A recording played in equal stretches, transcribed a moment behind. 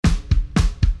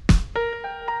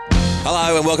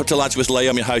Hello and welcome to Lunch with Lee.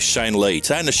 I'm your host Shane Lee.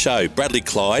 Today on the show, Bradley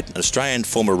Clyde, an Australian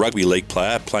former rugby league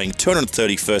player playing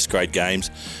 230 first grade games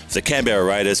for the Canberra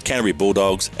Raiders, Canterbury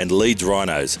Bulldogs and Leeds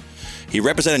Rhinos. He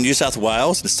represented New South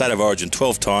Wales in the State of Origin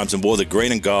 12 times and wore the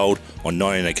green and gold on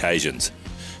 19 occasions.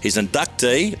 He's an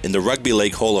inductee in the Rugby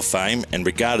League Hall of Fame and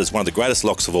regarded as one of the greatest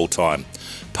locks of all time.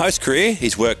 Post-career,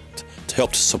 he's worked to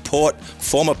help support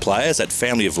former players at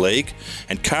Family of League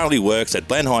and currently works at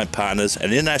Blenheim Partners,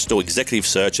 an international executive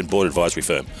search and board advisory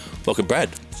firm. Welcome, Brad.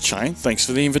 Shane, thanks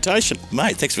for the invitation.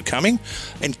 Mate, thanks for coming.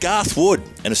 And Garth Wood,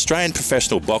 an Australian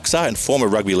professional boxer and former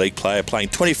rugby league player playing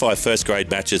 25 first grade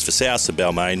matches for South and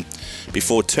Balmain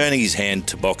before turning his hand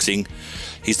to boxing.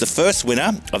 He's the first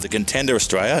winner of the Contender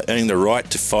Australia, earning the right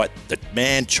to fight the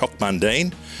man Choc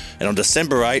Mundine. And on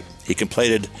December 8, he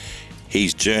completed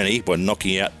his journey by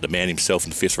knocking out the man himself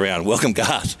in the fifth round. Welcome,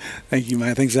 Garth. Thank you,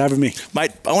 mate. Thanks for having me.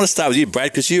 Mate, I want to start with you,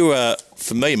 Brad, because you are,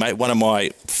 for me, mate, one of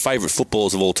my favourite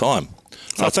footballers of all time.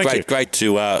 Oh, it's thank you. Great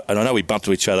to, and I know we bumped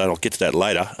into each other, and I'll get to that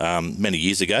later, many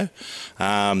years ago.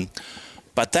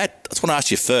 But I just want to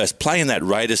ask you first, playing that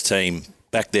Raiders team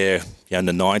back there in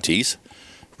the 90s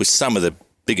with some of the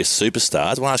biggest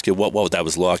superstars, I want to ask you what that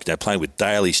was like, playing with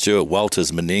Daly, Stewart,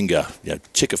 Walters, Meninga,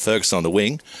 Chicka Ferguson on the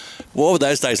wing. What were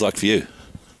those days like for you?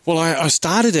 Well, I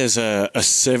started as a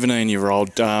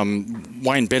 17-year-old.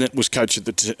 Wayne Bennett was coach of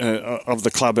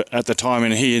the club at the time,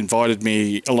 and he invited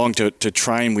me along to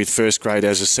train with first grade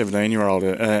as a 17-year-old.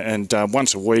 And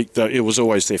once a week, it was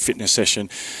always their fitness session.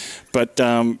 But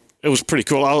it was pretty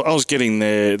cool. I was getting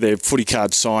their footy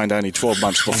card signed only 12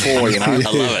 months before, I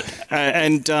love it.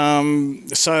 And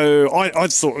so I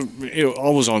thought I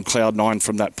was on cloud nine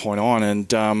from that point on.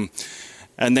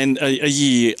 And then a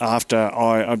year after,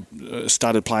 I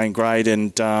started playing grade,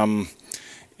 and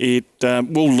we're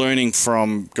learning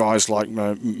from guys like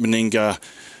Meninga,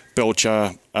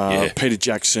 Belcher, Peter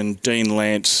Jackson, Dean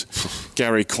Lance,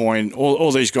 Gary Coyne.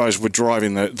 All these guys were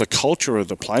driving the culture of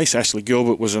the place. Ashley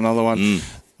Gilbert was another one.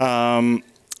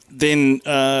 Then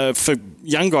for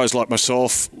young guys like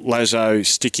myself, Lazo,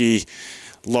 Sticky,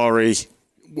 Laurie,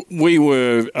 we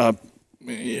were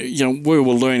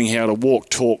learning how to walk,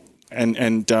 talk,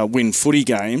 and win footy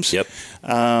games. Yep.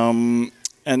 And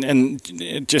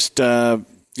just by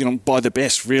the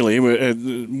best, really. We're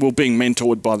being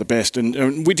mentored by the best,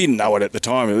 and we didn't know it at the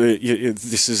time.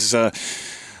 This is.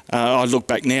 I look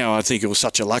back now, I think it was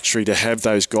such a luxury to have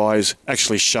those guys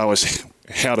actually show us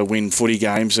how to win footy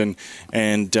games and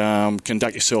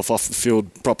conduct yourself off the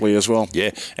field properly as well.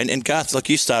 Yeah, and Garth, like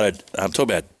you started, talking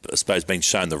about, I suppose, being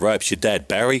shown the ropes. Your dad,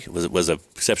 Barry, was an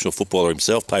exceptional footballer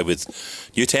himself, played with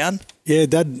Newtown. Yeah,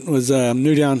 Dad was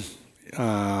Newtown.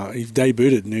 He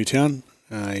debuted at Newtown.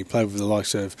 He played with the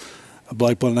likes of a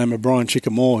bloke by the name of Brian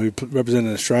Chickamore, who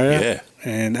represented Australia. Yeah.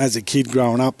 And as a kid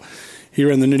growing up, he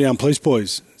ran the Newtown Police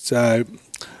Boys. So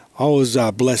I was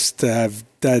blessed to have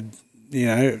Dad,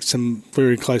 some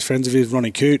very close friends of his.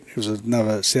 Ronnie Coote, who was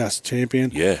another South champion.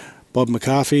 Yeah. Bob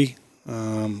McCarthy.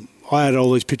 I had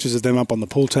all these pictures of them up on the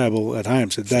pool table at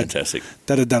home. So Fantastic.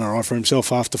 Dad had done all right for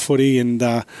himself after footy, and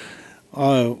I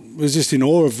was just in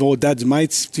awe of all Dad's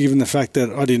mates, given the fact that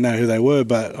I didn't know who they were,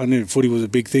 but I knew footy was a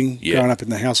big thing growing up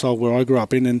in the household where I grew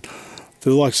up in, and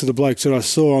the likes of the blokes that I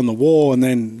saw on the wall and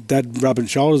then Dad rubbing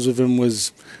shoulders with him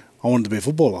was, I wanted to be a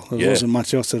footballer. There wasn't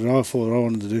much else that I thought I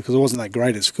wanted to do, because I wasn't that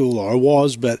great at school, or I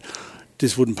was, but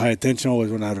just wouldn't pay attention. I always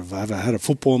wanted to have had a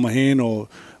football in my hand or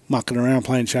mucking around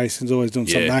playing chasings, always doing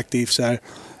something active. So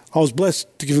I was blessed,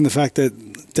 given the fact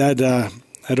that Dad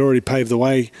had already paved the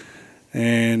way,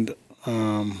 and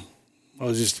I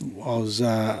was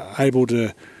able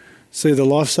to see the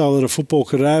lifestyle that a football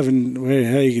could have, and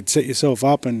how you could set yourself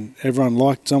up, and everyone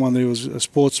liked someone who was a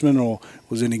sportsman or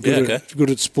was any good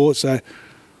at sports. So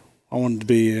I wanted to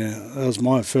be, that was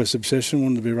my first obsession,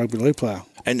 wanted to be a rugby league player.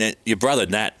 And your brother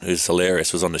Nat, who's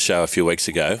hilarious, was on the show a few weeks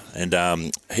ago,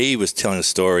 and he was telling a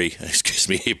story. Excuse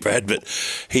me here, Brad, but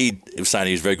he was saying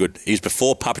he was very good. He was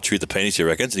before puppetry with the penis, he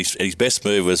reckons. And his best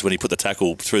move was when he put the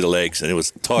tackle through the legs, and it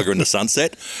was Tiger in the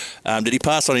Sunset. Did he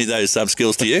pass on any of those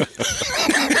skills to you?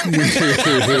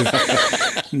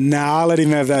 No, I'll let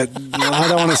him have that. I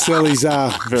don't want to sell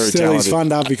his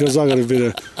fund up, because I got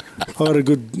a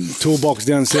good toolbox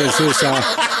downstairs too. So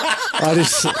I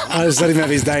just let him have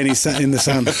his day in the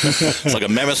sun. It's like a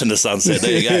mammoth in the sunset.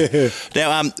 There you go.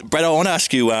 Now, Brad, I want to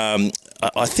ask you.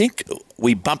 I think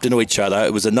we bumped into each other.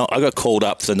 I got called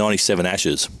up for the '97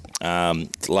 Ashes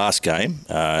last game.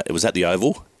 It was at the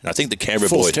Oval. And I think the Canberra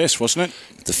boys... Fourth test, wasn't it?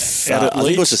 I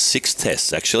think it was the sixth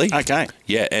test, actually. Okay.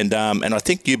 Yeah, and I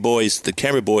think you boys, the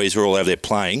Canberra boys, were all over there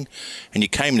playing, and you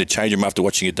came in the change room after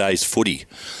watching a day's footy.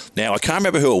 Now, I can't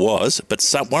remember who it was, but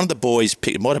one of the boys,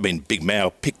 it might have been Big Mao,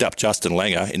 picked up Justin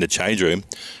Langer in the change room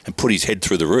and put his head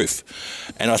through the roof.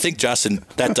 And I think Justin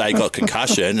that day got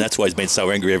concussion, and that's why he's been so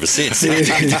angry ever since. Do you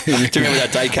remember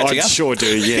that day catching up? I sure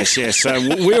do, yes. So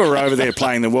we were over there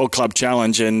playing the World Club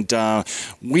Challenge, and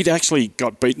we'd actually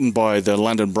got beaten by the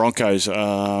London Broncos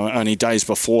only days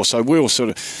before. So we were sort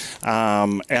of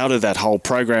out of that whole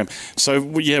program. So,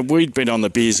 we'd been on the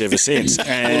beers ever since.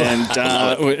 And,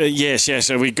 yes,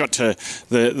 so we got to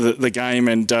the game,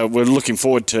 and we're looking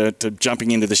forward to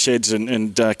jumping into the sheds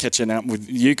and catching up with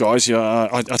you guys.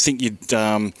 I think you'd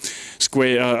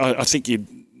I think you'd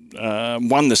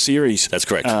won the series. That's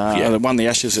correct. Won the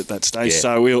Ashes at that stage. Yeah.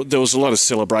 So there was a lot of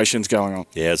celebrations going on.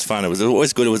 Yeah, it's fun. It was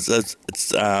always good.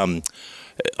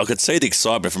 I could see the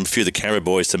excitement from a few of the Canberra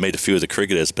boys to meet a few of the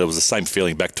cricketers, but it was the same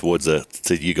feeling back towards to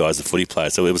you guys, the footy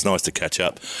players. So it was nice to catch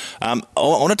up. I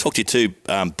want to talk to you too,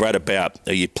 Brad, about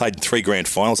you played 3 grand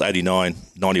finals, 89,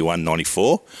 91,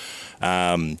 94.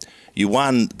 You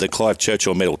won the Clive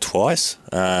Churchill medal twice.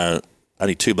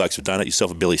 Only 2 blokes have done it,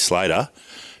 yourself and Billy Slater.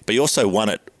 But you also won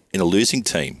it in a losing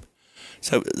team.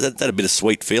 So that a bit of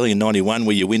sweet feeling in 91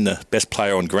 where you win the best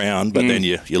player on ground, but then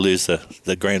you lose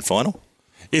the grand final.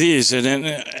 It is, and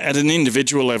at an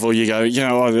individual level, you go,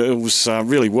 it was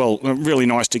really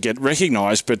nice to get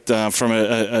recognised, but from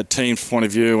a team's point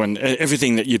of view and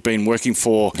everything that you'd been working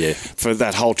for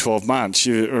that whole 12 months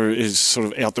is sort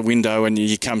of out the window, and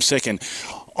you come second.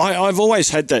 I've always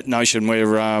had that notion where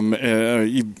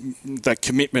that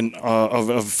commitment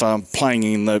of playing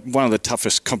in one of the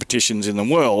toughest competitions in the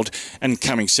world and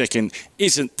coming second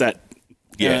isn't that.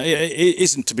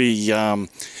 Isn't to be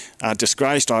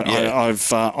disgraced. I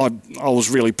was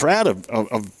really proud of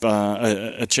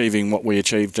achieving what we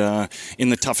achieved in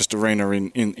the toughest arena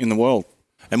in the world.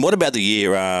 And what about the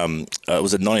year?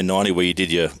 Was it 1990 where you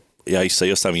did your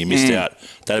AC or something? You missed out.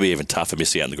 That'd be even tougher,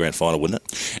 missing out in the grand final, wouldn't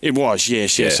it? It was,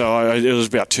 yes. Yeah. So it was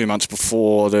about 2 months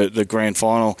before the grand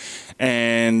final,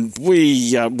 and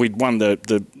we'd won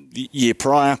the year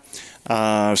prior.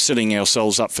 Setting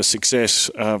ourselves up for success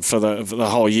for the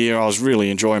whole year. I was really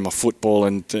enjoying my football,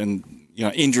 and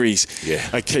injuries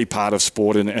are a key part of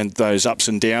sport, and those ups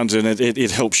and downs, and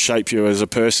it helps shape you as a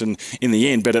person in the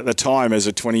end. But at the time, as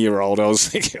a 20-year-old, I was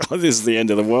thinking, this is the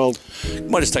end of the world.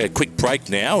 Might just take a quick break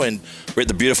now, and we're at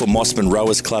the beautiful Mossman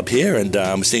Rowers Club here, and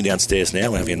we're sitting downstairs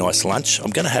now. We're having a nice lunch.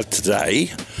 I'm going to have today,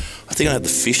 I think I'll have the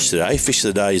fish today. Fish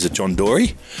of the day is a John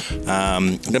Dory.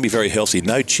 I'm going to be very healthy.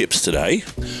 No chips today.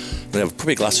 I'm going to have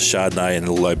probably a glass of Chardonnay and a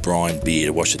little O'Brien beer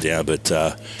to wash it down. But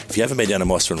if you haven't been down to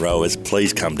Mossman Rowers,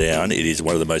 please come down. It is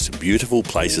one of the most beautiful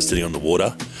places sitting on the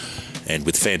water, and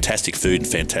with fantastic food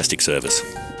and fantastic service.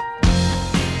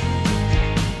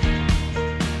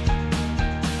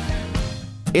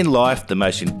 In life, the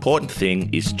most important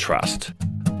thing is trust.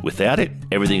 Without it,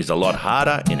 everything is a lot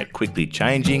harder in a quickly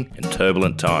changing and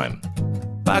turbulent time.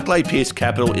 Barclay Pearce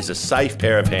Capital is a safe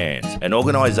pair of hands, an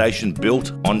organisation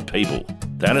built on people.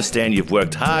 They understand you've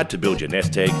worked hard to build your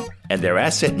nest egg, and their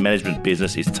asset management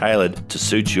business is tailored to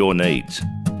suit your needs.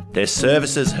 Their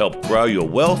services help grow your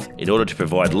wealth in order to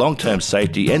provide long-term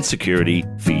safety and security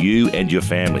for you and your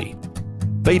family.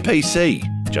 BPC,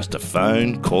 just a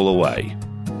phone call away.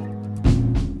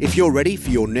 If you're ready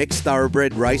for your next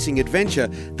thoroughbred racing adventure,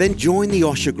 then join the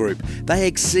Osher Group. They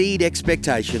exceed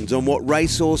expectations on what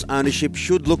racehorse ownership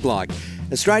should look like.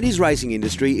 Australia's racing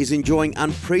industry is enjoying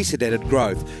unprecedented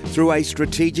growth. Through a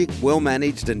strategic,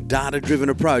 well-managed and data-driven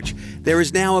approach, there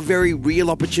is now a very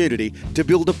real opportunity to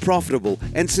build a profitable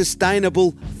and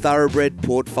sustainable thoroughbred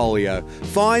portfolio.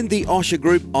 Find the Osher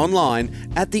Group online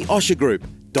at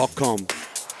theoshergroup.com.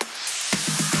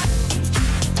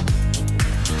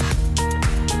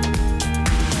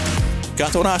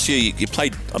 Garth, I want to ask you, you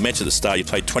played, I mentioned at the start, you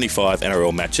played 25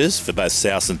 NRL matches for both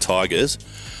Souths and Tigers.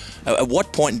 At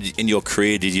what point in your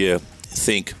career did you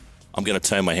think, I'm going to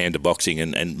turn my hand to boxing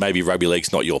and maybe rugby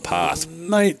league's not your path?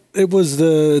 Mate, it was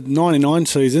the 99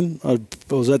 season. I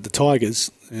was at the Tigers,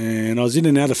 and I was in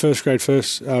and out of reserve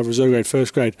grade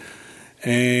first grade,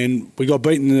 and we got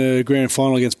beaten in the grand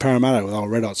final against Parramatta with our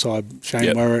red hot side.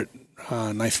 Shane Werrett,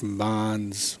 Nathan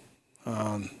Barnes,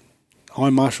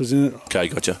 Hindmarsh was in it. Okay,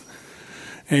 gotcha.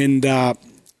 And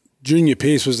Junior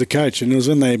Pearce was the coach, and it was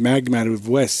when they amalgamated with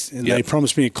West, and they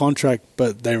promised me a contract,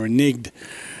 but they reneged.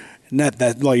 And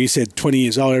that, like you said, 20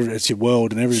 years old, it's your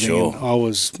world and everything. Sure. And I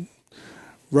was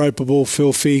ropeable,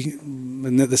 filthy,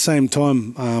 and at the same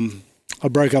time, I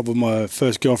broke up with my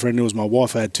first girlfriend, who was my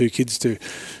wife. I had 2 kids too.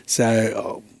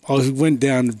 So I went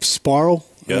down a spiral.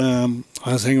 Yep.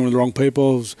 I was hanging with the wrong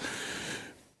people.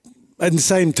 At the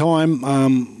same time,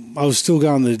 I was still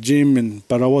going to the gym,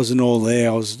 but I wasn't all there.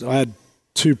 I had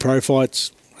 2 pro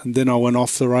fights, and then I went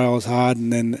off the rails hard,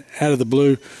 and then out of the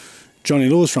blue, Johnny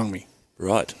Lewis rang me.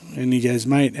 Right. And he goes,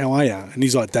 mate, how are you? And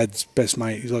he's like Dad's best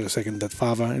mate. He's like a second Dad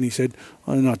father. And he said,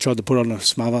 and I tried to put on a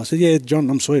smother. I said, yeah, John,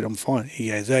 I'm sweet, I'm fine. He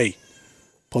goes, hey,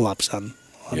 pull up, son.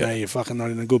 I know you're fucking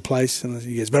not in a good place. And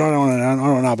he goes, but I don't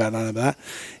know about none of that.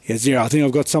 He goes, yeah, I think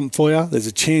I've got something for you. There's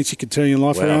a chance you could turn your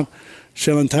life around.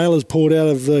 Shellen Taylor's pulled out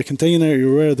of the container.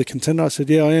 You're aware of the contender? I said,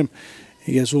 yeah, I am.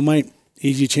 He goes, well, mate,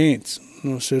 here's your chance.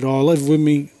 And I said, leave it with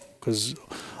me because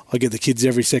I get the kids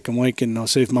every second week and I'll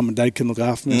see if Mum and Dad can look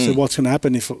after me. I said, what's going to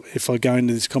happen if I go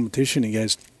into this competition? He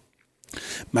goes,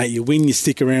 mate, you win, you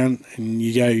stick around and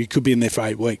you could be in there for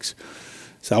 8 weeks.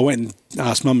 So I went and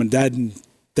asked Mum and Dad,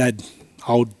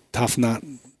 old tough nut,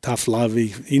 tough love.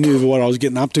 He knew what I was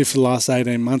getting up to for the last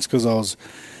 18 months because I was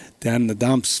down in the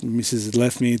dumps. Missus had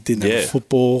left me, didn't have a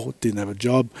football, didn't have a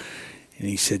job. And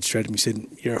he said straight to me,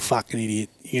 you're a fucking idiot.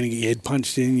 You're going to get your head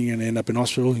punched in. You're going to end up in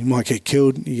hospital. You might get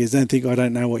killed. He goes, don't think I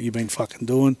don't know what you've been fucking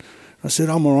doing. I said,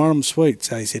 I'm all right, I'm sweet.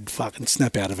 So he said, fucking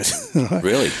snap out of it. Right?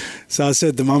 Really? So I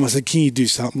said to Mum, I said, can you do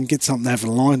something? Get something over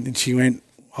the line. And she went,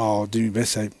 I'll do my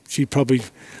best. So she probably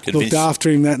looked after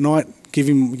him that night. Give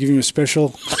him a special,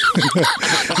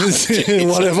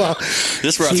 whatever.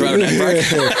 Just for our throat break.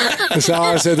 So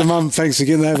I said to Mum, thanks for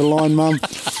getting over the line, Mum.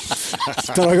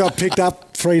 But I got picked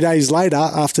up 3 days later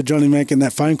after Johnny making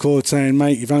that phone call saying,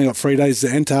 mate, you've only got 3 days to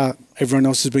enter. Everyone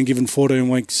else has been given 14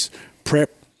 weeks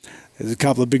prep. There's a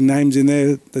couple of big names in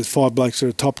there. There's 5 blokes who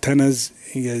are top tenors.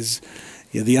 He goes,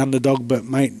 you're the underdog, but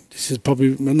mate, this is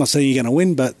probably, I'm not saying you're going to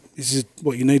win, but this is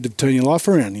what you need to turn your life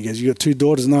around. He goes, you got 2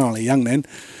 daughters, and they're only young then.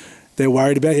 They're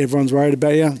worried about you. Everyone's worried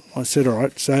about you. I said, all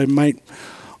right. So, mate,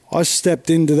 I stepped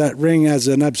into that ring as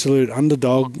an absolute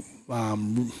underdog,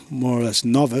 more or less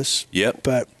novice. Yep.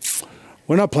 But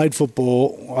when I played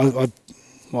football,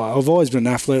 I've always been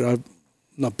an athlete. I've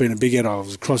not been a big head. I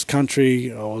was cross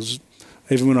country.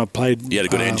 Even when I played. You had a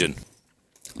good engine.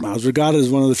 I was regarded as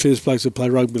one of the fittest blokes to play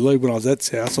rugby league when I was at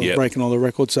South. I was breaking all the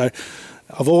records. So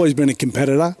I've always been a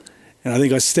competitor. And I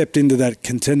think I stepped into that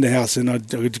contender house and I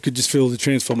could just feel the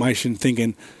transformation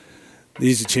thinking,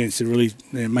 there's a chance to really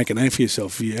make a name for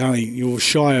yourself. You're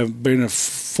shy of being a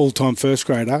full-time first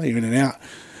grader, even and out.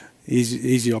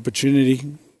 Easy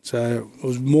opportunity. So it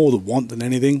was more the want than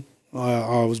anything.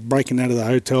 I was breaking out of the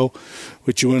hotel,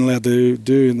 which you weren't allowed to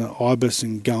do in the Ibis,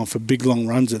 and going for big, long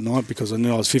runs at night because I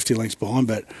knew I was 50 lengths behind.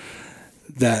 But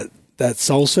that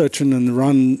soul-searching and the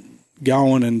run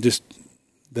going and just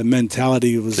the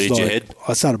mentality was cleared your head.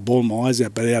 I started bawling my eyes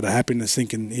out, but out of happiness,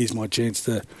 thinking, here's my chance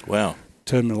to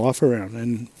turn my life around.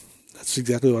 And that's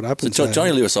exactly what happened. So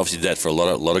Johnny Lewis obviously did that for a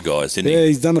lot of guys, didn't he? Yeah,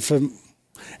 he's done it for...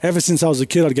 Ever since I was a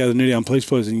kid, I'd go to the Newtown Police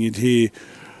Post and you'd hear...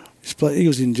 He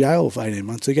was in jail for 18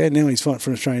 months ago. Now he's fighting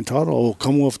for an Australian title or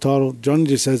Commonwealth title. Johnny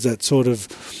just has that sort of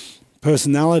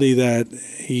personality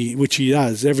which he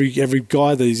does. Every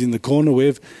guy that he's in the corner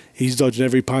with, he's dodging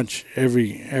every punch,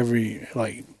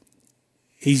 he's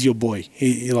your boy.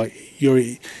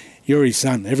 You're his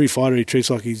son. Every fighter he treats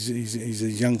like he's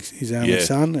his only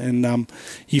son, and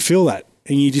you feel that,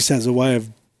 and he just has a way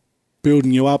of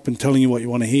building you up and telling you what you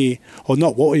want to hear, or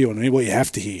not what you want to hear, what you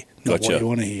have to hear, not what you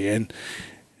want to hear, and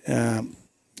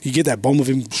you get that bond with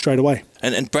him straight away.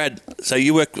 And Brad, so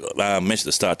you work, mentioned at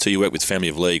the start too, you work with Family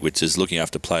of League, which is looking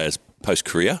after players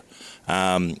post-career.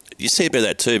 You see a bit of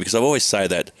that too, because I've always say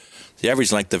that the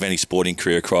average length of any sporting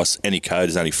career across any code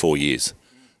is only 4 years.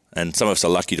 And some of us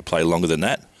are lucky to play longer than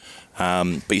that.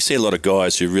 But you see a lot of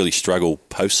guys who really struggle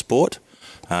post-sport.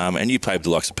 And you played with the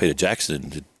likes of Peter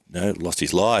Jackson, lost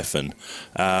his life. And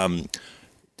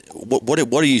what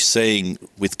are you seeing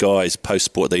with guys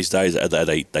post-sport these days? Are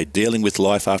they dealing with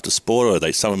life after sport, or are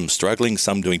they some of them struggling,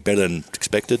 some doing better than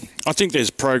expected? I think there's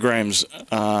programs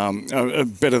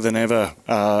better than ever,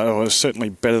 or certainly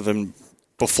better than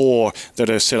before, that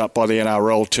are set up by the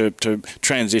NRL to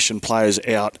transition players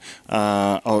out,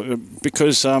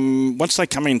 because once they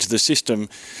come into the system,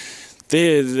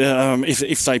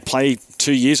 if they play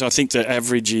 2 years, I think the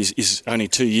average is only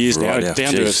 2 years now,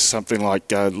 down to something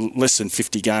like less than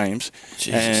 50 games.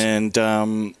 Jesus. And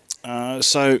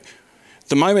so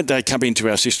the moment they come into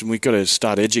our system, we've got to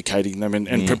start educating them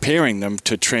and preparing them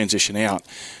to transition out.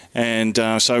 And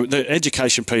so the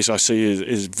education piece I see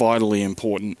is vitally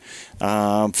important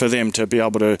for them to be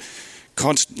able to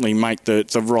constantly make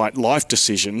the right life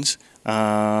decisions.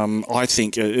 I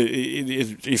think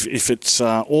if it's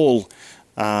all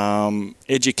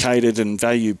educated and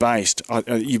value-based,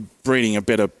 you're breeding a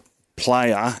better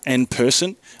player and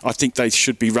person. I think they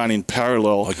should be run in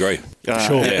parallel. I agree.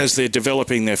 As they're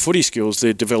developing their footy skills,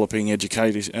 they're developing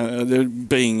educators. They're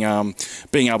being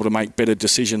able to make better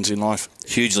decisions in life.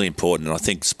 Hugely important, and I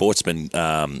think sportsmen,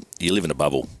 you live in a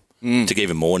bubble. To get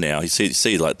even more now, you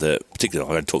see like particularly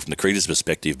I don't talk from the cricketer's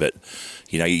perspective, but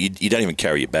you know you don't even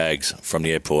carry your bags from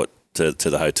the airport to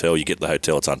the hotel. You get to the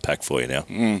hotel, it's unpacked for you now.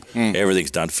 Everything's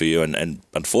done for you, and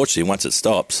unfortunately, once it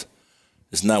stops,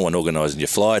 there's no one organising your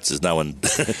flights. There's no one.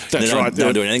 No one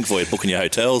doing anything for you, booking your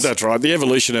hotels. That's right. The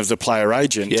evolution of the player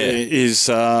agent is,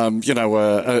 a bit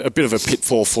of a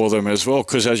pitfall for them as well.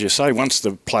 Because as you say, once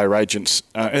the player agents,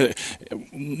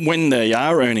 when they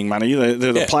are earning money,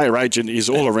 the player agent is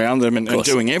all around them and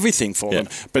doing everything for them.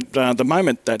 But the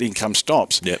moment that income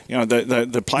stops,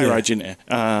 the player agent,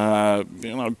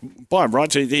 by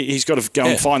rights, he's got to go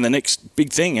and find the next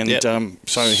big thing, and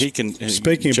so he can.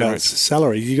 Speaking about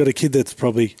salary, you got a kid that's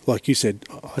probably, like you said,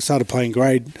 I started playing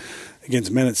grade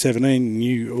against men at 17, and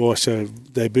you also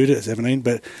debuted at 17,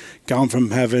 but going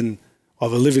from having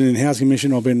either living in housing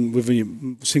mission or been with a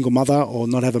single mother or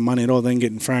not having money at all, then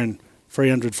getting thrown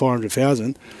 300,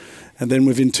 400,000, and then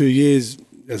within 2 years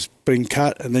it's been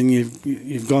cut, and then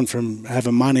you've gone from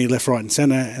having money left, right and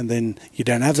centre, and then you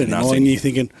don't have it anymore, and you're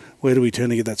thinking, where do we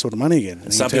turn to get that sort of money again?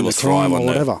 And some people thrive on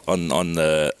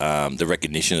the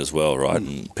recognition as well, right?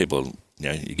 And people...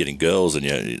 you're getting girls and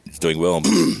you're doing well, and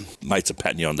mates are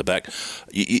patting you on the back.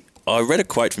 I read a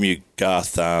quote from you,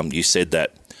 Garth. You said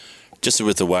that just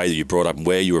with the way that you brought up and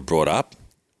where you were brought up,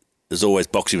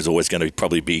 boxing was always going to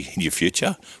probably be in your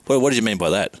future. What did you mean by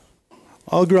that?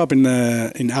 I grew up in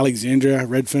Alexandria,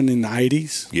 Redfern in the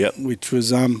 80s, which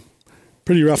was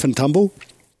pretty rough and tumble.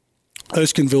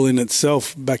 Erskineville in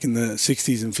itself, back in the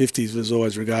 60s and 50s, was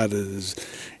always regarded as,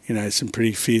 some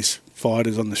pretty fierce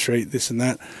fighters on the street, this and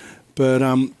that. But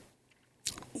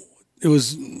it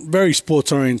was very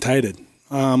sports orientated.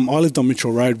 I lived on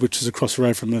Mitchell Road, which is across the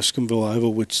road from Erskineville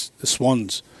Oval, which the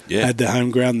Swans had their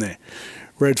home ground there.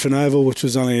 Redfern Oval, which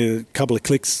was only a couple of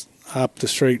clicks up the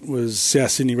street, was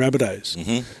South Sydney Rabbitohs.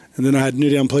 And then I had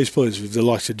Newtown Police Boys with the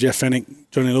likes of Jeff Fennick,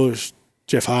 Johnny Lewis,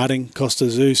 Jeff Harding, Costa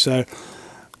Zoo. So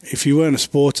if you weren't a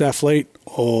sports athlete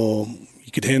or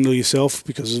you could handle yourself,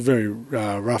 because it was very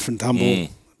rough and tumble, a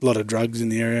lot of drugs in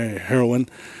the area, heroin,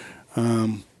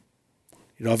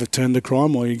 you'd either turn to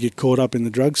crime or you get caught up in the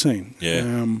drug scene.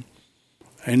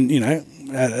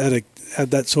 At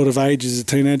that sort of age as a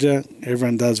teenager,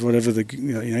 everyone does whatever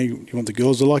you want the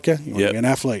girls to like you. You want to be an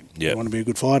athlete. You want to be a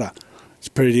good fighter. It's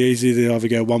pretty easy to either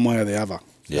go one way or the other.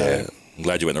 I'm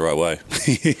glad you went the right way.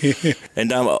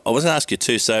 And I was going to ask you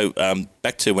too, so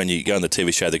back to when you go on the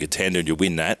TV show The Contender and you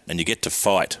win that and you get to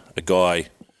fight a guy,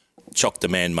 Chock the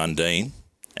Man Mundine,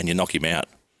 and you knock him out.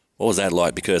 What was that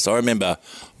like? Because I remember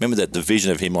that the vision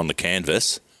of him on the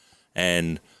canvas,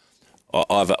 and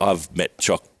I've met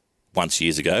Chock once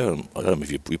years ago. And I don't know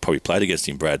if you probably played against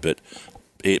him, Brad, but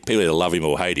people either love him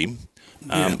or hate him.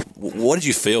 What did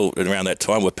you feel around that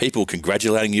time? Were people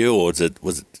congratulating you, or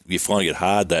was you finding it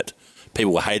hard that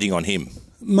people were hating on him?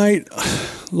 Mate,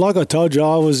 like I told you,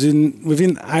 I was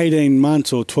within 18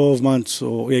 months or 12 months,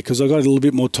 because I got a little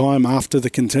bit more time after the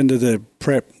Contender to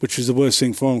prep, which was the worst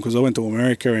thing for him, because I went to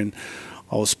America and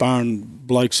I was sparring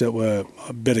blokes that were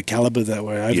a better calibre that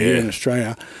were over here in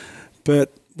Australia.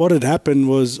 But what had happened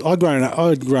was I'd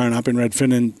grown up in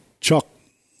Redfern, and Chock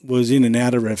was in and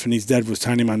out of Redfern. His dad was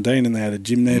Tony Mundine, and they had a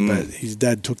gym there, but his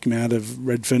dad took him out of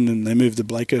Redfern and they moved to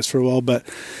Blakehurst for a while. But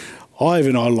I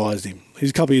even idolised him. He's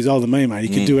a couple of years older than me, mate.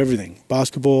 He could do everything.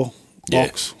 Basketball,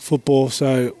 box, football.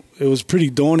 So it was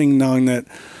pretty daunting knowing that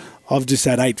I've just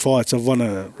had 8 fights. I've won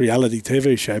a reality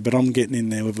TV show, but I'm getting in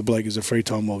there with a bloke who's a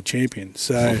 3-time world champion.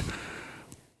 So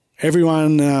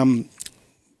everyone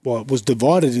was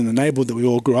divided in the neighbourhood that we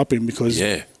all grew up in, because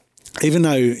even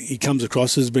though he comes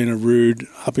across as being a rude,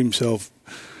 up himself,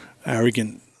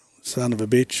 arrogant son of a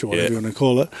bitch, or whatever you want to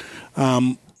call it,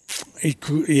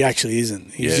 he actually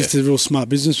isn't. He's just a real smart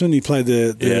businessman. He played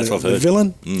the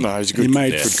villain. No, he's a good. He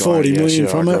made $40 million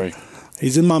from it.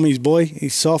 He's a mummy's boy.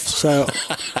 He's soft. So,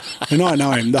 and I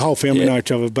know him. The whole family know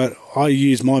each other. But I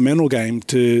use my mental game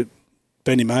to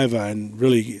bend him over, and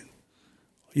really,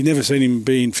 you never seen him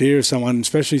be in fear of someone,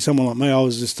 especially someone like me. I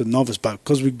was just a novice, but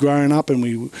because we'd grown up and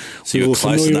we were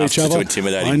familiar with each other,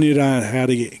 I knew how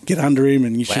to get under him.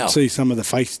 And you should see some of the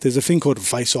face. There's a thing called a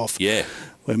face-off. Yeah.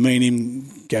 Where me and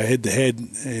him go head-to-head,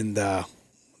 and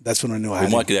that's when I knew I had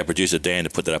We might get our producer, Dan, to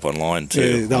put that up online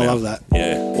too. Yeah, they'll love that.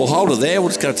 Yeah. Well, hold it there. We're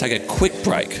just going to take a quick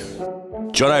break.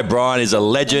 John O'Brien is a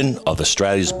legend of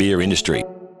Australia's beer industry.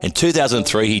 In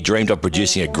 2003, he dreamed of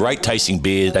producing a great-tasting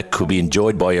beer that could be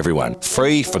enjoyed by everyone,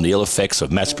 free from the ill effects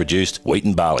of mass-produced wheat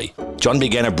and barley. John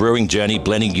began a brewing journey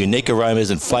blending unique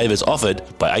aromas and flavours offered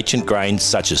by ancient grains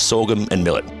such as sorghum and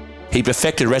millet. He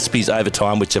perfected recipes over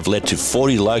time which have led to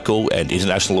 40 local and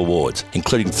international awards,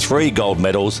 including 3 gold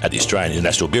medals at the Australian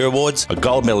International Beer Awards, a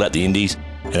gold medal at the Indies,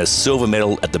 and a silver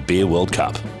medal at the Beer World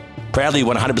Cup. Proudly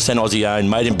 100% Aussie-owned,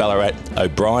 made in Ballarat,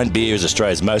 O'Brien Beer is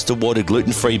Australia's most awarded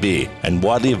gluten-free beer and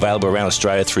widely available around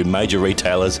Australia through major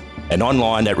retailers and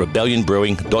online at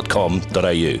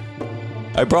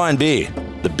rebellionbrewing.com.au. O'Brien Beer,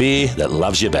 the beer that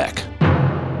loves you back.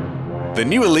 The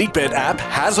new EliteBet app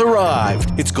has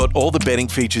arrived. It's got all the betting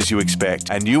features you expect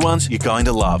and new ones you're going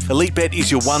to love. EliteBet is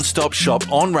your one-stop shop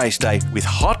on race day with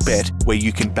HotBet, where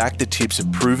you can back the tips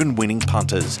of proven winning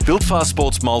punters, build fast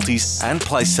sports multis, and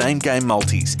play same-game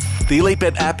multis. The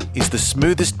EliteBet app is the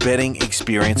smoothest betting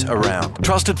experience around.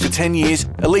 Trusted for 10 years,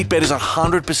 EliteBet is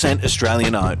 100%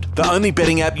 Australian-owned. The only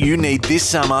betting app you need this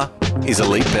summer is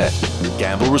EliteBet.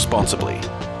 Gamble responsibly.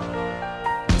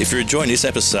 If you're enjoying this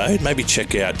episode, maybe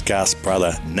check out Garth's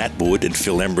brother Nat Wood and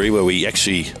Phil Embry, where we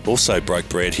actually also broke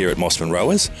bread here at Mossman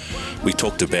Rowers. We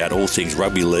talked about all things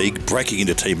rugby league, breaking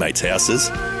into teammates'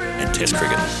 houses, and Test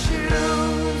cricket.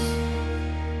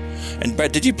 And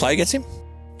Brad, did you play against him?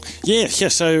 Yeah.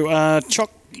 So Chock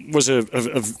was a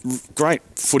great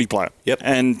footy player. Yep.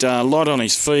 And light on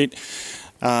his feet.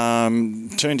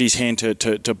 Turned his hand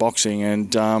to boxing,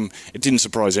 and it didn't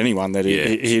surprise anyone that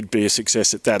he'd be a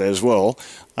success at that as well.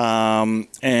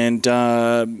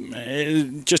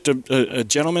 Just a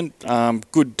gentleman,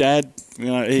 good dad.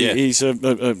 He's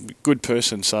a good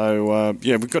person. So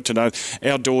we got to know.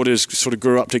 Our daughters sort of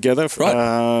grew up together,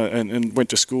 and went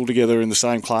to school together in the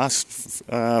same class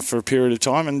for a period of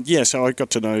time. And so I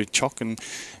got to know Chock and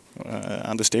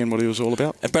understand what he was all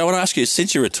about. But I want to ask you,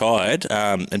 since you retired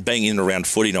and being in and around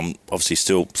footy, and I'm obviously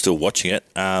still watching it,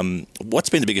 what's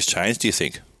been the biggest change, do you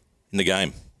think, in the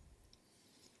game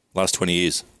last 20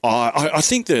 years? I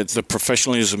think that the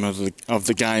professionalism of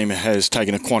the game has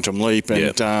taken a quantum leap,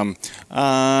 and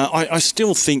I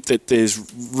still think that there's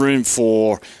room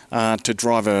for to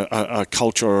drive a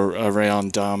culture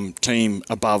around team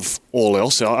above all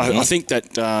else. I think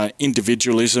that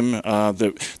individualism,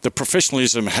 the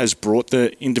professionalism has brought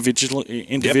the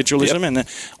individualism, and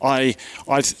I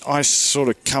sort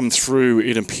of come through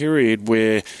in a period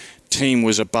where team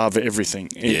was above everything.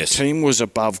 Team was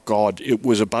above God. It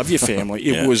was above your family.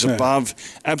 It was above,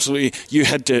 absolutely, you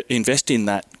had to invest in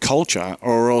that culture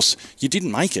or else you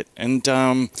didn't make it. And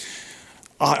I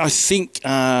think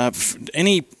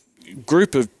any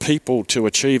group of people to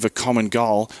achieve a common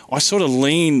goal, I sort of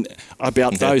lean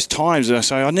about those times and I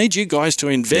say, I need you guys to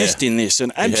invest in this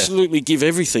and absolutely give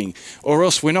everything, or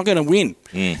else we're not going to win.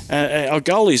 Our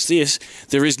goal is this.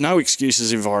 There is no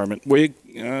excuses environment where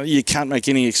you can't make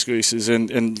any excuses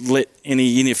and let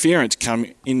any interference come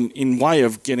in way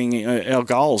of getting our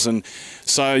goals. And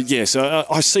so,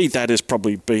 I see that as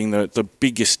probably being the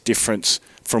biggest difference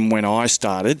from when I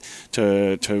started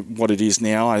to what it is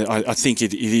now. I think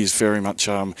it is very much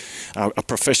a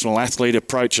professional athlete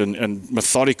approach and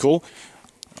methodical.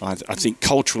 I think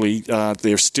culturally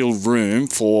there's still room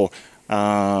for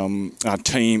a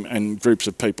team and groups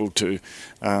of people to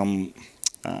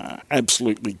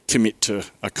absolutely commit to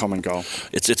a common goal.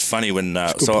 It's funny when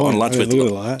on lunch with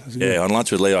Leo,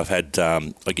 I've had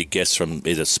I get guests from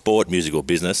either sport, music, or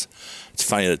business. It's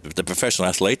funny that the professional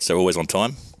athletes are always on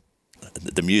time.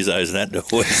 The musos and that, they're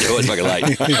always fucking late.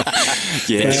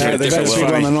 They've actually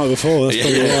gone the night before. That's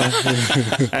probably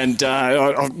why. And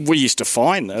we used to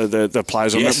fine the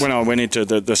players. Yes. When I went into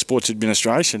the sports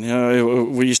administration,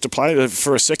 we used to play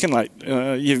for a second late.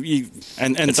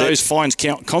 And those fines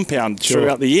compound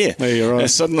throughout the year. Yeah, you're right.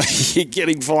 Suddenly you're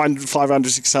getting fined $500,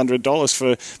 $600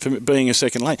 for being a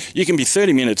second late. You can be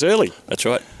 30 minutes early. That's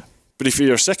right. But if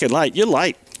you're a second late, you're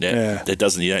late. Yeah. That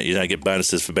doesn't you don't get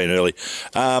bonuses for being early.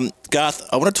 Garth,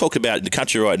 I want to talk about in the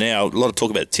country right now. A lot of talk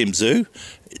about Tim Tszyu.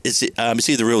 Is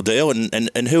he the real deal?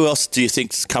 And who else do you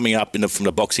think's coming up from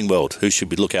the boxing world? Who should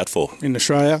we look out for in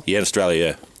Australia? Yeah, in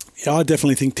Australia. Yeah, I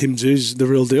definitely think Tim Tszyu's the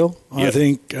real deal. Yep. I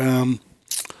think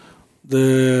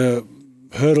the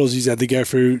hurdles he's had to go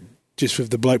through just with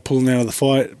the bloke pulling out of the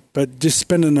fight, but just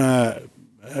spending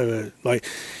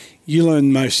you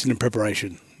learn most in the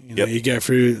preparation. You go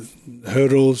through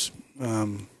hurdles,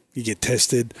 you get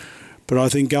tested. But I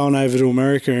think going over to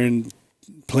America and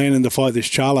planning to fight this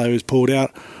Charlo who's pulled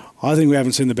out, I think we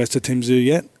haven't seen the best of Tim Tszyu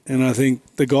yet. And I think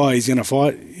the guy he's going to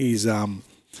fight, he's got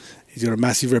a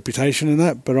massive reputation in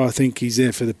that, but I think he's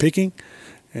there for the picking.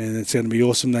 And it's going to be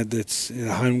awesome that it's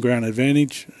a home ground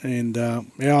advantage. And,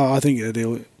 I think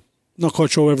they'll not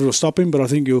quite sure whether it'll stop him, but I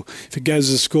think if it goes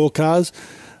to the scorecards,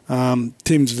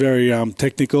 Tim's very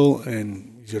technical and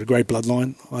he's got a great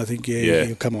bloodline. I think,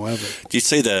 he'll come away with it. Do you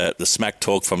see the smack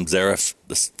talk from Zaref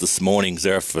this morning?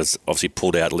 Zaref was obviously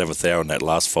pulled out 11th hour in that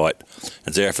last fight,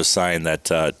 and Zaref was saying that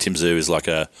Tim Tszyu is like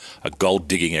a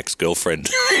gold-digging ex-girlfriend.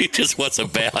 He just wants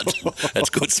about. That's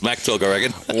good smack talk, I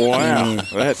reckon. Wow.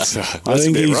 That's I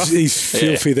think he's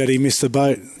filthy that he missed the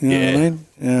boat. You know what I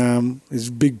mean? There's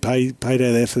a big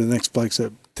payday there for the next blokes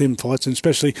that Tim fights, and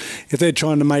especially if they're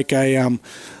trying to make a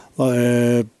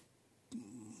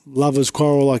lovers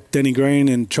quarrel like Denny Green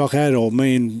and Chock had, or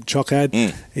me and Chock had.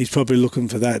 He's probably looking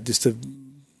for that just to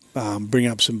bring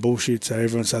up some bullshit so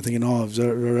everyone starts thinking,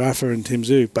 Rafa and Tim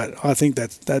Tszyu. But I think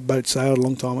that boat sailed a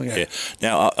long time ago. Yeah.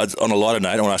 Now, on a lighter note,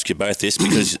 I want to ask you both this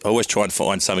because I always try and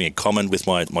find something in common with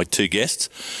my two guests.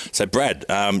 So, Brad,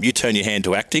 you turned your hand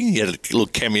to acting. You had a little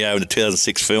cameo in the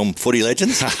 2006 film Footy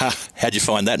Legends. How'd you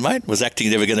find that, mate? Was acting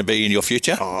ever going to be in your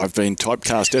future? Oh, I've been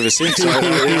typecast ever since.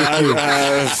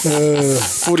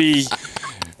 Footy...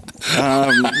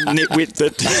 nitwit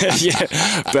that,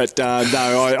 but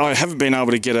no, I haven't been able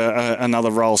to get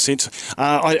another role since.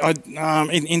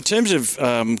 In terms of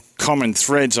common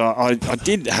threads, I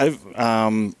did have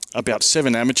about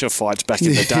 7 amateur fights back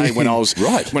in the day when I was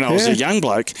when I was a young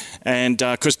bloke, and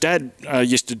because Dad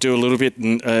used to do a little bit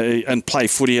and play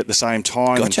footy at the same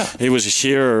time. Gotcha. He was a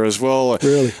shearer as well.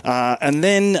 Really, and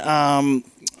then.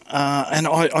 And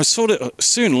I sort of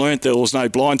soon learnt there was no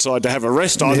blindside to have a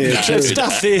rest on.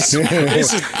 Stuff this.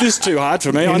 This is too hard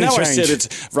for me. I know I said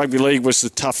rugby league was the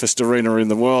toughest arena in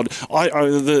the world.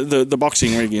 The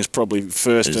boxing ring is probably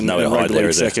first. There's and no rugby there,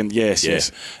 league second.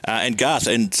 Yes. And Garth,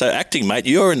 and so acting, mate,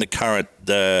 you're in the current,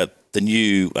 the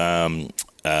new King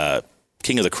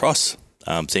of the Cross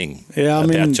thing. Yeah, I'm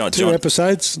in two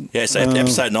episodes. Yeah, so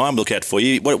episode 9, look out for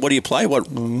you. What do you play? What?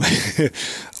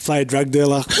 Play a drug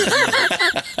dealer.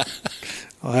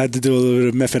 I had to do a little bit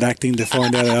of method acting to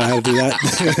find out how to do that.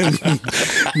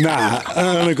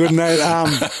 On a good note,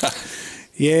 I'm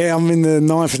in the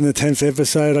 9th and the 10th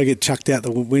episode. I get chucked out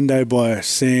the window by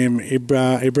Sam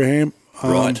Ibrahim.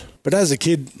 Right. But as a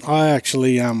kid, I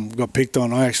actually got picked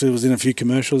on. I actually was in a few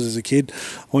commercials as a kid.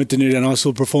 I went to Newtown High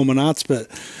School Performing Arts,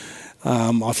 but I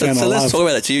found So let's talk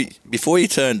about that. So before you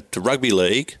turned to rugby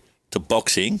league, to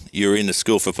boxing, you were in the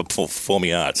school for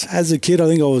performing arts. As a kid, I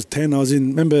think I was 10. I was in,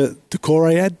 remember the Decore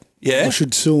ad? Yeah. I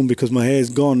should sue him because my hair's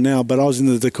gone now, but I was in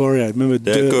the Decore ad. Remember?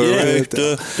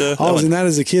 I was in that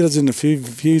as a kid. I was in a few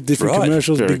different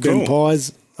commercials, Very Big Ben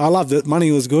pies. I loved it. Money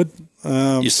was good.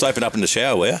 You're soaping up in the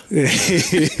shower, were you?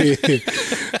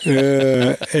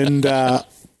 And I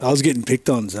was getting picked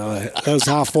on, so that was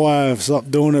half why I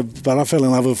stopped doing it, but I fell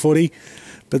in love with footy.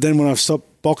 But then when I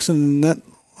stopped boxing and that,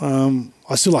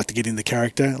 I still like to get in the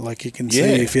character. Like you can see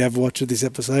if you have watched this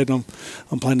episode, I'm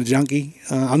playing a junkie.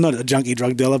 I'm not a junkie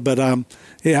drug dealer, but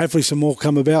hopefully some more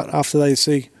come about after they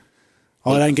see.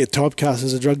 I don't get typecast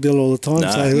as a drug dealer all the time,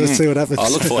 so let's see what happens. I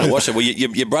look forward to watching it. Well,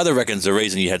 your brother reckons the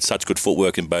reason you had such good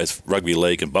footwork in both rugby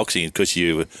league and boxing is because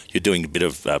you're doing a bit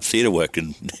of theatre work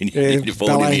in your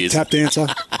formative years. Tap dancer.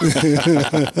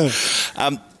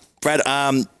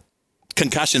 Brad,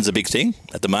 concussion's a big thing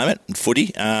at the moment in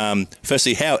footy.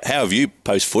 Firstly, how have you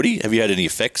post-footy? Have you had any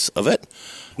effects of it?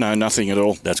 No, nothing at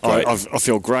all. That's great. I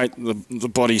feel great. The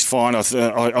body's fine.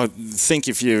 I think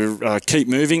if you keep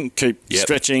moving, keep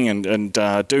stretching and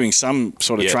doing some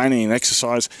sort of training and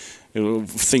exercise,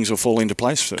 things will fall into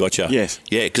place. Gotcha. Yes.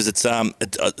 Yeah, because it's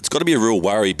got to be a real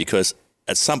worry because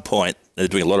at some point, they're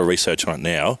doing a lot of research on it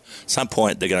now, at some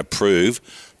point they're going to prove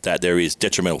that there is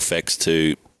detrimental effects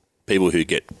to people who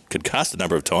get concussed a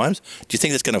number of times. Do you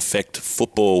think that's going to affect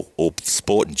football or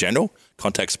sport in general,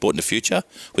 contact sport in the future,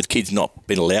 with kids not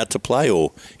being allowed to play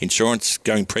or insurance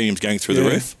premiums going through the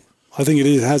roof? I think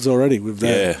it has already with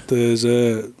that. Yeah. There's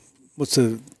what's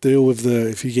the deal with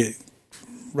if you get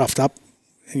roughed up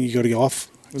and you got to go off?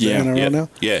 Now?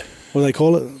 Yeah. What do they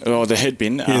call it? Oh, the head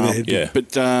bin. The head bin. But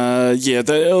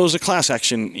there was a class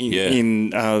action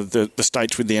in the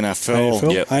States with the NFL.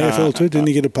 AFL too? Didn't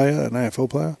you get an AFL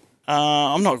player?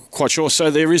 I'm not quite sure. So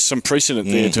there is some precedent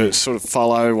there to sort of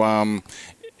follow,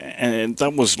 and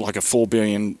that was like a $4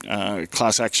 billion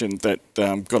class action that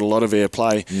got a lot of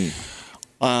airplay.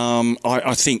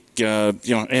 I think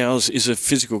ours is a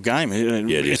physical game.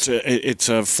 It's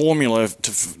a formula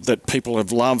that people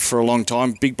have loved for a long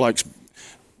time. Big blokes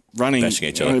running, bashing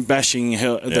each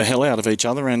other, the hell out of each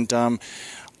other, and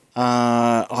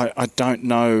I don't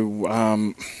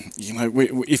know,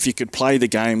 if you could play the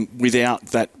game without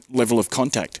that level of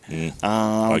contact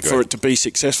for it to be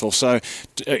successful. So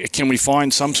can we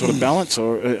find some sort of balance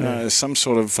or some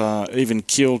sort of even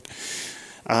killed?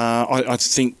 I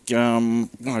think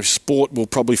sport will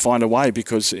probably find a way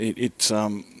because it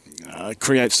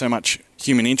creates so much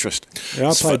human interest. Yeah,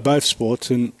 I played both sports,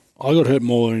 and I got hurt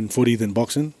more in footy than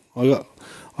boxing. I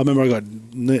remember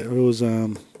it was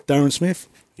Darren Smith.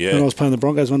 Yeah. When I was playing the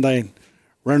Broncos one day, and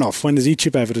ran off. When does he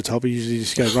chip over the top? He usually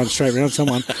just goes run straight around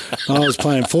someone. I was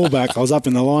playing fullback. I was up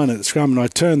in the line at the scrum, and I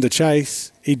turned to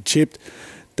chase. He'd chipped.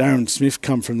 Darren Smith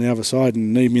come from the other side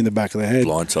and kneed me in the back of the head.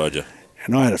 Blindside you.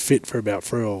 And I had a fit for about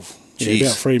 3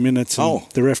 minutes. And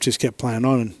the ref just kept playing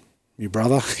on. And my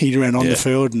brother, he ran on the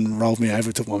field and rolled me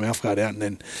over, took my mouthguard out, and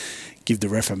then give the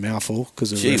ref a mouthful because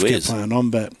the ref kept playing on.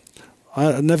 But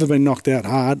I've never been knocked out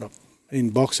hard in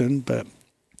boxing, but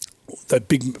the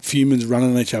big humans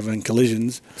running at each other in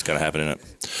collisions. It's going to happen, isn't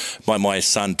it? My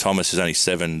son, Thomas, is only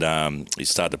 7. He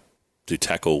started to do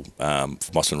tackle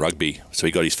for Mossman Rugby, so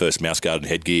he got his first mouse guard and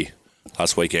headgear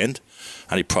last weekend.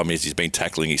 Only problem is he's been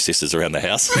tackling his sisters around the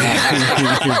house.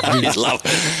 He's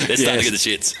loving it. They're starting to get the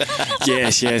shits.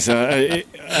 Yes.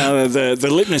 The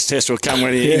litmus test will come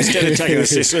when instead of tackling the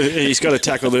sister, he's got to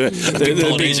tackle the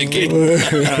Polynesian kid.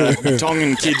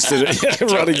 Tongan kids that are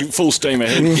running full steam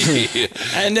ahead.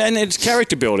 And it's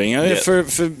character building for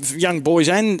young boys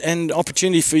and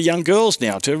opportunity for young girls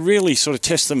now to really sort of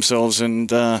test themselves.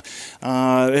 And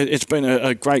it's been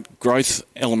a great growth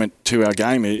element to our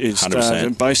game. It's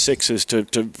 100%. Both sexes to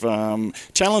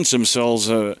challenge themselves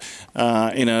in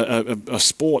a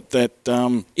sport that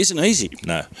isn't easy.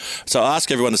 No. So I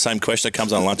ask everyone the same question that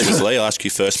comes on Lunch with Lee. I'll ask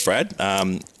you first, Brad.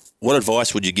 What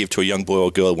advice would you give to a young boy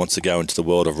or girl who wants to go into the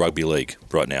world of rugby league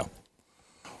right now?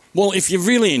 Well, if you're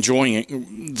really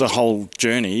enjoying the whole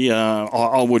journey,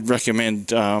 I would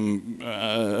recommend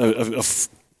a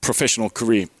professional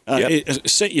career.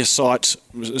 Set your sights,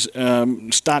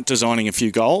 start designing a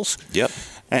few goals. Yep.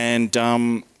 And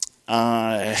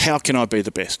how can I be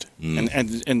the best?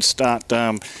 And start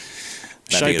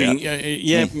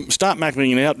shaping. Start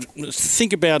mapping it out.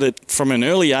 Think about it from an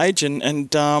early age, and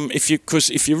if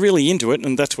you're really into it,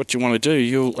 and that's what you want to do,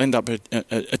 you'll end up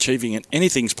achieving it.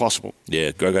 Anything's possible.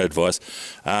 Yeah, great advice.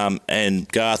 And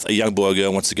Garth, a young boy or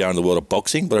girl wants to go in the world of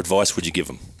boxing. What advice would you give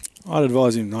them? I'd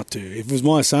advise him not to. If it was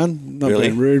my son, not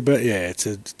being rude, but yeah, it's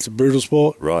a brutal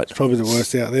sport. Right. It's probably the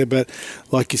worst out there. But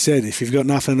like you said, if you've got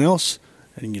nothing else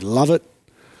and you love it,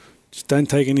 just don't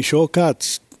take any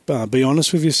shortcuts. Be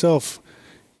honest with yourself.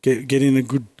 Get in a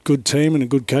good team and a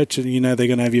good coach, and you know they're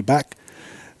going to have your back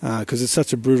because it's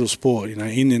such a brutal sport. You know,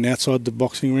 in and outside the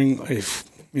boxing ring.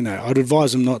 I'd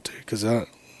advise them not to because I've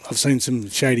seen some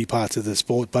shady parts of the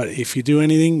sport. But if you do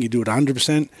anything, you do it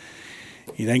 100%.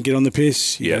 You don't get on the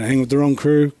piss. You don't hang with the wrong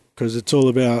crew because it's all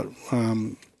about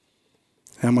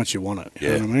how much you want it. You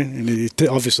know what I mean? And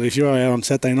obviously, if you're out on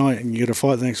Saturday night and you get a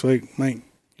fight the next week, mate,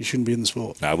 you shouldn't be in the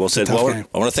sport. No, well said. Well,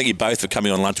 I want to thank you both for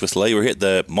coming on Lunch with Lee. We're here at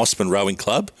the Mossman Rowing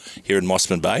Club here in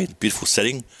Mossman Bay. Beautiful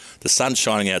setting. The sun's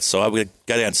shining outside. We're going to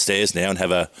go downstairs now and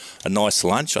have a nice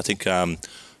lunch. I think I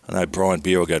know Brian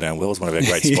Beer will go down well. He's one of our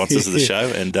great sponsors of the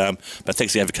show. And but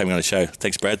thanks again for coming on the show.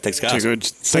 Thanks, Brad. Thanks, Garth. Too good.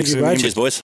 Thanks, Brad. Cheers,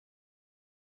 boys.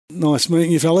 Nice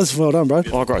meeting you, fellas. Well done, bro.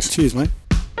 Likewise. Cheers, mate.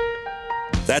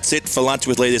 That's it for Lunch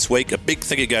with Lee this week. A big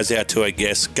thank you goes out to our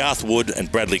guests, Garth Wood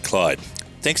and Bradley Clyde.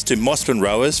 Thanks to Mossman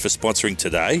Rowers for sponsoring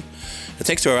today. And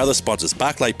thanks to our other sponsors,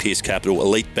 Barclay Pierce Capital,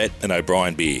 Elite Bet and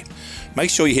O'Brien Beer. Make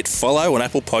sure you hit follow on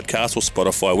Apple Podcasts or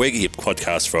Spotify, where you get your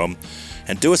podcasts from.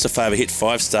 And do us a favour, hit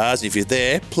 5 stars. If you're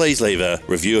there, please leave a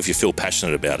review if you feel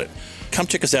passionate about it. Come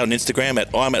check us out on Instagram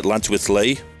at I'm at Lunch with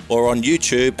Lee or on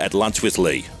YouTube at Lunch with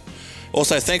Lee.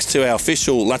 Also, thanks to our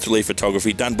official Lunch with Lee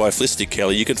photography done by Felicity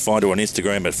Kelly. You can find her on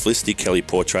Instagram at Felicity Kelly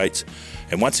Portraits.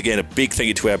 And once again, a big thank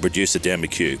you to our producer, Dan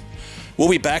McHugh. We'll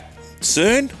be back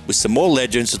soon with some more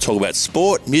legends to talk about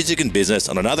sport, music and business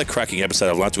on another cracking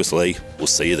episode of Lunch with Lee. We'll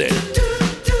see you then.